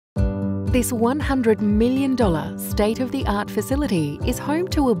This $100 million state-of-the-art facility is home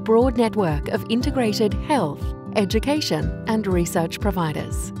to a broad network of integrated health, education and research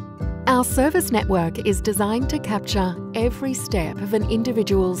providers. Our service network is designed to capture every step of an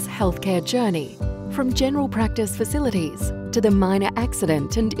individual's healthcare journey, from general practice facilities to the minor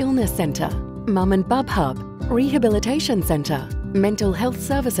accident and illness centre, mum and bub hub, rehabilitation centre, mental health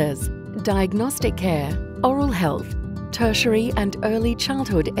services, diagnostic care, oral health, tertiary and early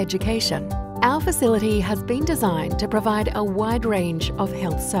childhood education. Our facility has been designed to provide a wide range of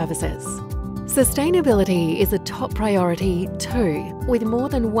health services. Sustainability is a top priority too, with more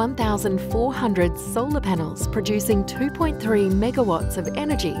than 1,400 solar panels producing 2.3 megawatts of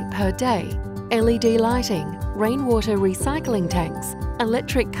energy per day, LED lighting, rainwater recycling tanks,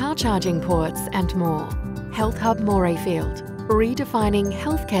 electric car charging ports and more. Health Hub Morayfield, redefining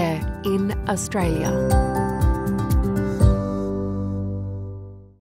healthcare in Australia.